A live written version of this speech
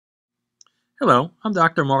Hello, I'm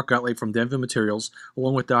Dr. Mark Gottlieb from Danville Materials,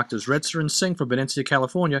 along with Drs. Retzer and Singh from Benicia,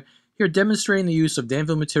 California, here demonstrating the use of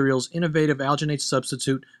Danville Materials' innovative alginate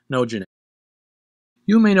substitute, Noginate.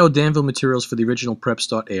 You may know Danville Materials for the original Prep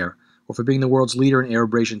Start Air, or for being the world's leader in air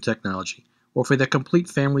abrasion technology, or for their complete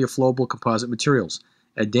family of flowable composite materials.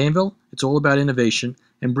 At Danville, it's all about innovation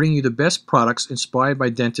and bringing you the best products inspired by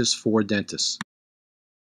dentists for dentists.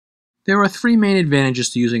 There are three main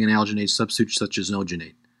advantages to using an alginate substitute such as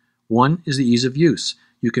Noginate. One is the ease of use.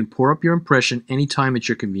 You can pour up your impression anytime at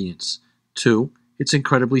your convenience. Two, it's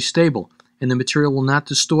incredibly stable, and the material will not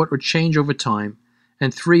distort or change over time.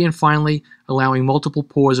 And three, and finally, allowing multiple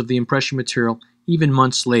pours of the impression material even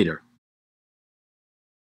months later.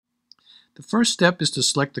 The first step is to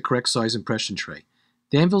select the correct size impression tray.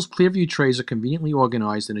 Danville's Clearview trays are conveniently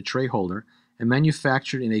organized in a tray holder and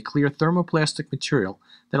manufactured in a clear thermoplastic material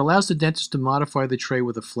that allows the dentist to modify the tray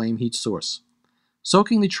with a flame heat source.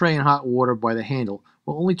 Soaking the tray in hot water by the handle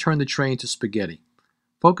will only turn the tray into spaghetti.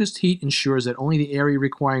 Focused heat ensures that only the area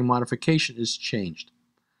requiring modification is changed.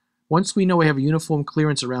 Once we know we have a uniform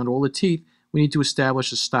clearance around all the teeth, we need to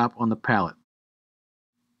establish a stop on the palate.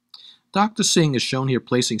 Dr. Singh is shown here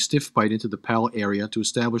placing stiff bite into the palate area to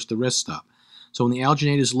establish the rest stop. So when the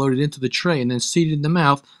alginate is loaded into the tray and then seated in the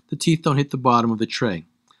mouth, the teeth don't hit the bottom of the tray.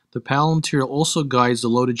 The palate material also guides the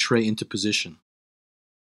loaded tray into position.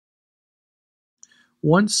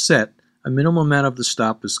 Once set, a minimal amount of the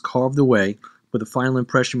stop is carved away with the final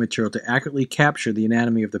impression material to accurately capture the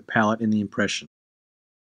anatomy of the palate in the impression.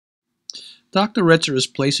 Dr. Retzer is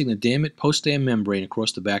placing the Damit post-dam membrane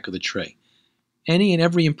across the back of the tray. Any and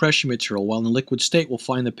every impression material while in the liquid state will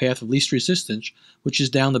find the path of least resistance, which is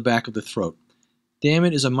down the back of the throat.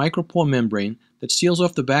 Damit is a micropore membrane that seals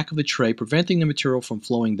off the back of the tray, preventing the material from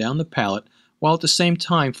flowing down the palate, while at the same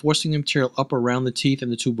time forcing the material up around the teeth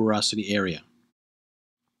and the tuberosity area.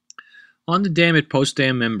 On the Damit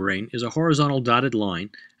post-dam membrane is a horizontal dotted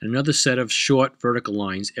line and another set of short vertical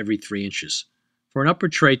lines every 3 inches. For an upper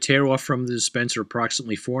tray, tear off from the dispenser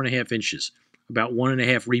approximately 4.5 inches, about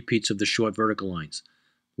 1.5 repeats of the short vertical lines.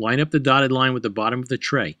 Line up the dotted line with the bottom of the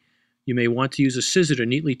tray. You may want to use a scissor to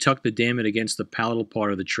neatly tuck the Damit against the palatal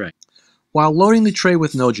part of the tray. While loading the tray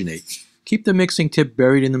with Noginate, keep the mixing tip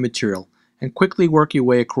buried in the material and quickly work your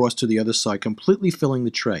way across to the other side, completely filling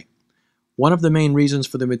the tray. One of the main reasons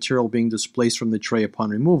for the material being displaced from the tray upon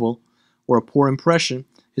removal, or a poor impression,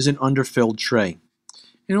 is an underfilled tray.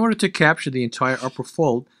 In order to capture the entire upper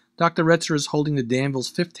fold, Dr. Retzer is holding the Danville's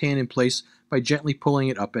fifth hand in place by gently pulling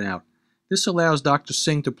it up and out. This allows Dr.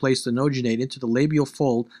 Singh to place the Noginate into the labial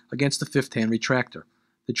fold against the fifth hand retractor.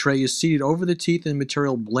 The tray is seated over the teeth and the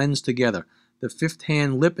material blends together. The fifth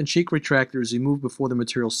hand lip and cheek retractor is removed before the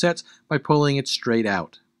material sets by pulling it straight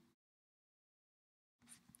out.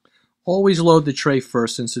 Always load the tray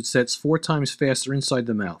first since it sets 4 times faster inside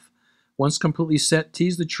the mouth. Once completely set,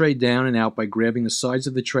 tease the tray down and out by grabbing the sides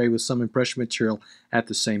of the tray with some impression material at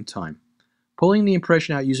the same time. Pulling the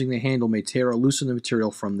impression out using the handle may tear or loosen the material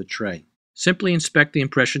from the tray. Simply inspect the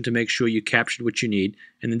impression to make sure you captured what you need,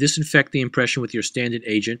 and then disinfect the impression with your standard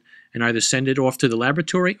agent and either send it off to the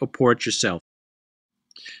laboratory or pour it yourself.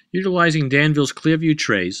 Utilizing Danville's Clearview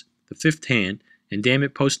trays, the fifth hand, and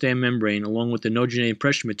Damit post-dam membrane along with the Noginate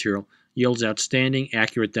impression material yields outstanding,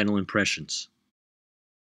 accurate dental impressions.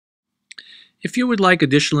 If you would like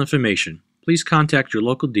additional information, please contact your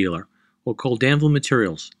local dealer or call Danville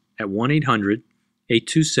Materials at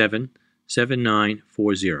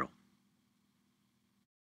 1-800-827-7940.